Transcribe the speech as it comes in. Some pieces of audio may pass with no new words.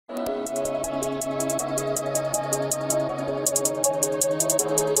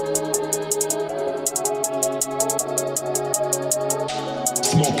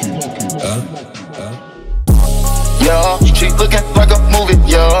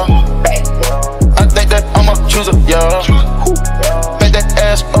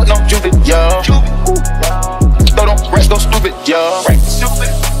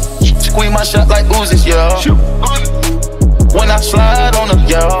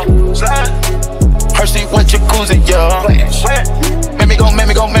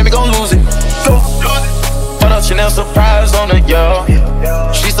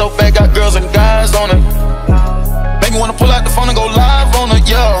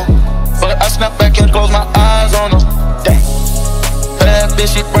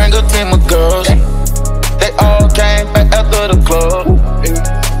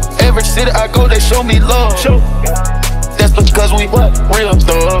That's because we real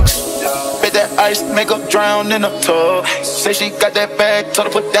thugs. Bet that ice make her drown in a tub. Say she got that bag, told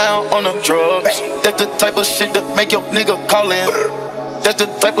her put down on them drugs. That's the type of shit that make your nigga call in. That's the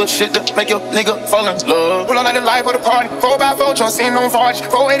type of shit that make your nigga fall in love. Pull on like the life of the party. 4x4, tryna send on 40.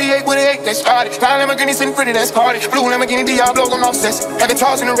 488 with an 8, they started. Flying Lamborghini, sitting pretty, that's party. Blue Lamborghini, Diablo, gon' offsets. Have it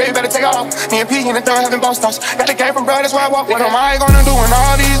tossing the red, better take off. Me and P in the third, having boss toss. Got the game from bro, that's why I walk. What am I gonna do when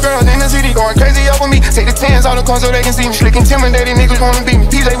all these girls in the city going crazy over me? Take the 10s out the car so they can see me. Slick intimidating niggas wanna beat me.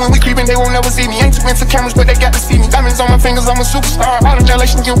 PJ when we creepin', they won't never see me. Ain't too into cameras, but they got to see me. Diamonds on my fingers, I'm a superstar. All in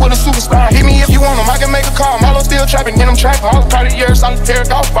relationship with a superstar. Hit me if you want them, I can make a call. Marlo still trapping, in them trap all Cartier, solitaire,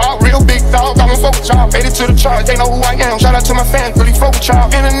 golf ball. Real big dog, I'm a focus y'all. Faded to the charge, they know who I am. Shout out to my fans, really focus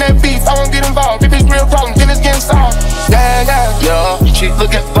y'all. Internet beef, I won't get involved. If it's real problem, then it's getting solved. Yeah, she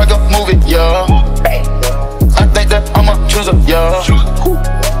looking like a movie, yeah. I think that I'ma choose her, yeah.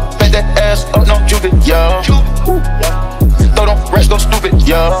 Bend that ass up, no juvie, yeah. Throw them rats, go stupid,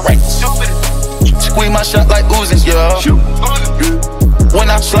 yeah. Squeeze my shot like oozes, yeah. When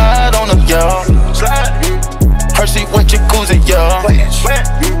I slide on her, yeah. Hershey with jacuzzi, yeah.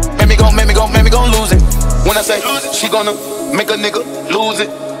 Make me gon' lose it. When I say she gonna make a nigga lose it,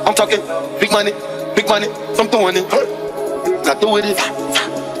 I'm talking big money, so I'm doing it. Not through with it,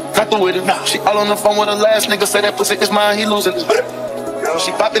 not through with it. She all on the phone with her last nigga, say that pussy is mine, he losing it.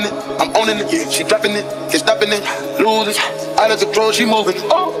 She popping it, I'm owning it. She dropping it, she stopping it, lose it. Out of control, she moving.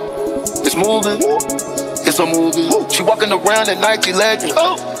 It's moving, it's a movie. She walking around at Nike legend,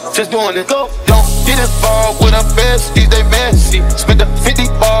 just doing it. Don't get involved with her besties, they messy. Spent the 50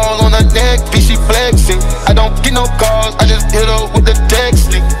 ball on her neck, bitch, she flexing. I don't get no calls, I just hit her with the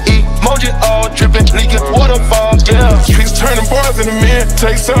texting. Emoji all dripping, leaking waterfall, yeah. Streets turning boys into men,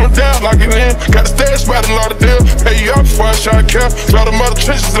 take something down, lock it in. Got a stash by the lot of deal, pay you up before I shot cap. Lot of mother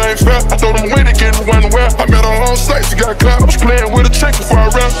trenches, it ain't fair. I throw them away to get one where. I met her on site, she got clap. I was playing with a check before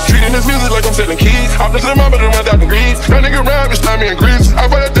I rap. Treating this music like I'm selling keys. I'm just in my mother my Dr. Greaves. That nigga rap, it's not me and Greaves. I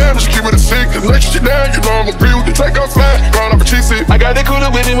buy that damn, just keep it a sick. Cause like shit down, you know I'm agree with the take off fly. Going off a cheese seat. I got that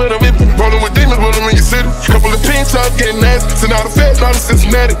cooler with him when I'm whipping. Rolling with demons, rolling in your city. Couple of pin tops getting nasty. Send out a fat, not a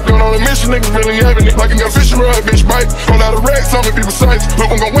Cincinnati. Going on a mission, niggas really having it. Like I got fishing rod, bitch bite. Whole lot of racks on me, people sights.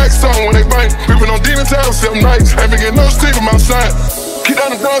 Look, I'm gon' wax on when they bite. People on demon town, 7 nights. Ain't been getting no sleep on my side. Keep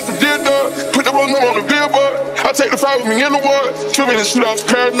down the bars to deal dog. Put the road on the billboard. I take the fight with me in the ward. 2 minutes shoot out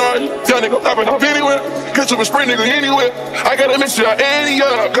paranoid. Young nigga popping off anywhere. Catch up a spring nigga anywhere. I gotta make sure I any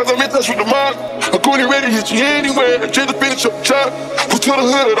cause I'm in touch with the mob. I'm cool and ready to hit you anywhere. Change the finish up chop. Put to the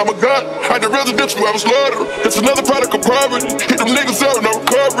hood, I'm a god. I had the residential, I was slaughtered. It's another product of poverty. Hit them niggas out, no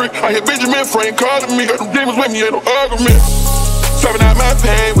recovery. I hit Benjamin Frank calling me. Got them demons with me, ain't no argument. Serving out my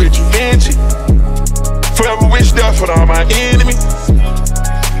pain with you, Angie. Forever wished out for all my enemies.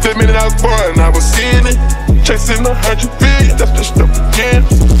 The minute I was born, I was seeing it. Chasing 100 billion, that's the stuff again.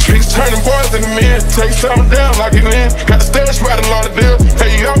 Streets turning boys into men. Take something down, lock it in. Got the stash right a lot of deal.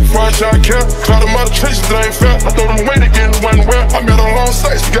 Pay you up before I shot cap. Cloud them other trenches, it ain't fair. I throw them away to get in one where. I met her on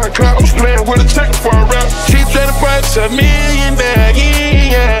site, she got clap. I was playing with a check before I rap. Keep trying to fight $1 million back,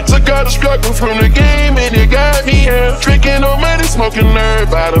 yeah. Took out the struggle from the game and it got me here. Drinking no money, smoking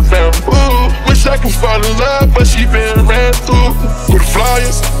herb out of bamboo. Wish I could fall in love, but she been ran through. With the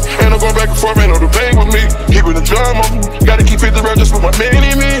flyers, and I'm going back and forth, ain't no debate with me. Keeping the drama, gotta keep it the real just for my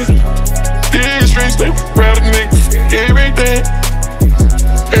mini-me. These streets, they proud of me. Everything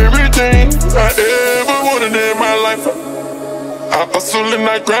I ever wanted in my life. I hustle and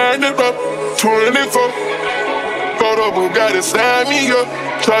I grind it up, 24. Photo Bugatti sign me up.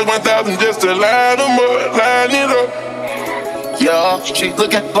 Charge 1,000 just to line them up, line it up. Yeah, she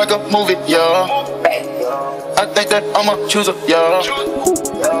looking like a movie, yeah. I think that I'ma choose her, yeah.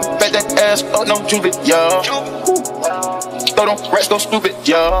 Bet that ass up, no juvie, yeah. Throw them rats, go stupid,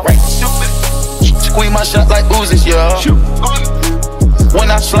 yeah. Squeeze my shot like oozes, yeah.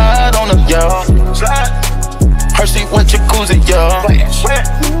 When I slide on her, yeah. Hershey with jacuzzi, yeah.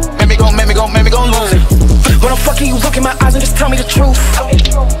 Make me gon' lose it. When I'm fucking you, look in my eyes and just tell me the truth.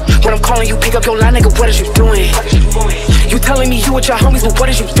 When I'm calling you, pick up your line, nigga, what is you doing? You telling me you with your homies, but what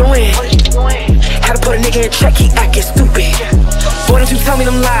is you doing? Had to put a nigga in check, he acting stupid. Boy, don't you tell me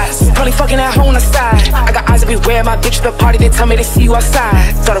them lies. Probably fucking at home on the side. I got eyes everywhere, my bitch at the party, they tell me they see you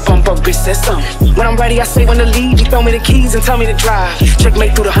outside. Thought a bump bitch said something. When I'm ready, I say when to leave, you throw me the keys and tell me to drive.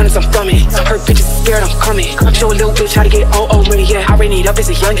 Checkmate through the hundreds, I'm thumbing. Her bitches scared, I'm coming. Show a little bitch how to get ready, yeah. I already need up as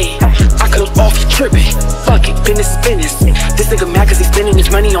a youngin'. I could off, you trippin'. Fuck it, business. This nigga mad cause he spending his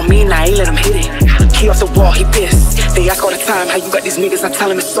money on me and I ain't let him hit it. Key off the wall, he pissed. They ask all the time how you got these niggas, I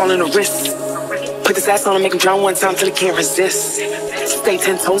tell him it's all in the wrist. Put this ass on and make him drown one time till he can't resist. Stay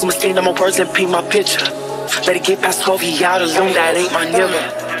 10 toes, I'ma stand on my words and paint my picture. Better get past 12, he out alone, that ain't my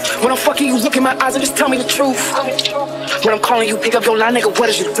nigga. When I'm fucking you, look in my eyes and just tell me the truth. When I'm calling you, pick up your line, nigga, what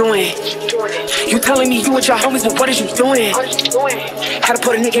is you doing? You telling me you and your homies, but what is you doing? Had to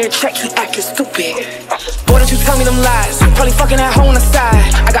put a nigga in check, he acting stupid. Boy, don't you tell me them lies, probably fucking at home on the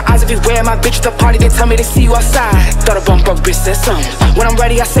side. I got eyes everywhere, my bitch at the party, they tell me they see you outside. Thought a bump broke, bitch said something. When I'm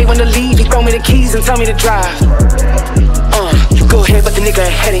ready, I say when to leave, he throw me the keys and tell me to drive. Go ahead, but the nigga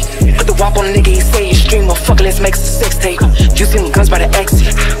a headache. Put the wop on the nigga, he say he stream or fuck, let's make some sex tape. You see them guns by the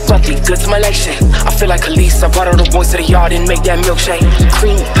exit, wealthy, good to my election. I feel like Khalees, I brought all the boys to the yard and make that milkshake.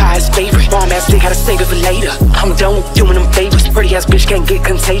 Cream pie is favorite, bomb ass dick, gotta save it for later. I'm done with doing them favors, pretty ass bitch can't get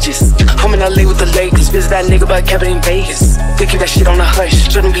contagious. I'm in LA with the Lakers, visit that nigga but kept it in Vegas. They keep that shit on the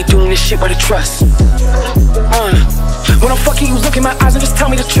hush, shouldn't be doing this shit with a trust. When I'm fucking you, look in my eyes and just tell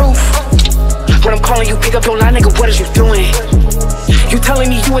me the truth. When I'm calling you, pick up your line, nigga, what is you doing? You telling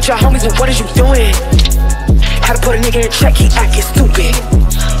me you and your homies, but what is you doing? Had to put a nigga in check, he acting stupid.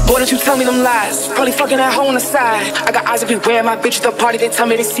 Boy, don't you tell me them lies, probably fucking at home on the side. I got eyes everywhere, my bitch at the party, they tell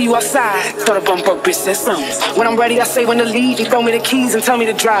me they see you outside. Thought a bump broke, bitch said something. When I'm ready, I say when to leave, he throw me the keys and tell me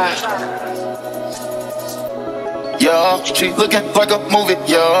to drive. Yo, she looking like a movie,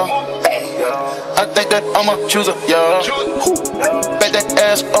 yo. I think that I'ma choose her, yo. Bet that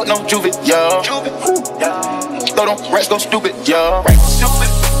ass up, no juvie, yo. Throw them rats, go stupid, yo.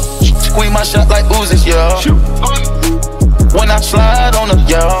 Squeeze my shot like oozes, yo. When I slide on her,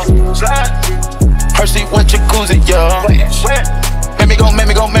 yo. Her seat with jacuzzi, yo. Make me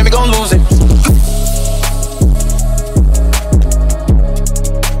gon' lose it.